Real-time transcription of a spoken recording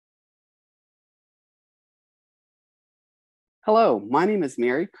Hello, my name is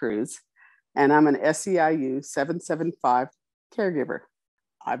Mary Cruz, and I'm an SEIU 775 caregiver.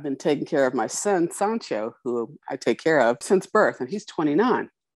 I've been taking care of my son, Sancho, who I take care of since birth, and he's 29.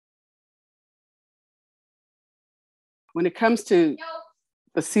 When it comes to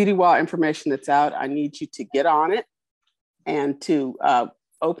the CDWA information that's out, I need you to get on it and to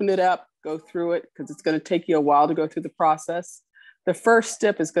open it up, go through it, because it's going to take you a while to go through the process. The first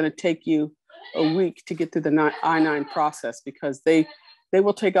step is going to take you a week to get through the I-9 process because they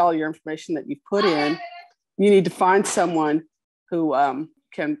will take all your information that you've put in. You need to find someone who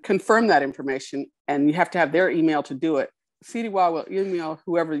can confirm that information, and you have to have their email to do it. CDWA will email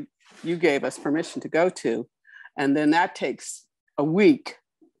whoever you gave us permission to go to, and then that takes a week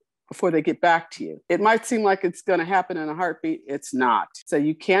before they get back to you. It might seem like it's going to happen in a heartbeat. It's not. So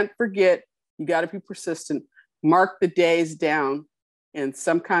you can't forget. You got to be persistent. Mark the days down in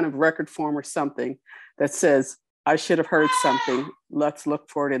some kind of record form or something that says, I should have heard something. Let's look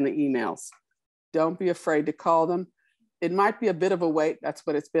for it in the emails. Don't be afraid to call them. It might be a bit of a wait. That's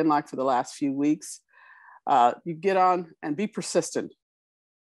what it's been like for the last few weeks. You get on and be persistent.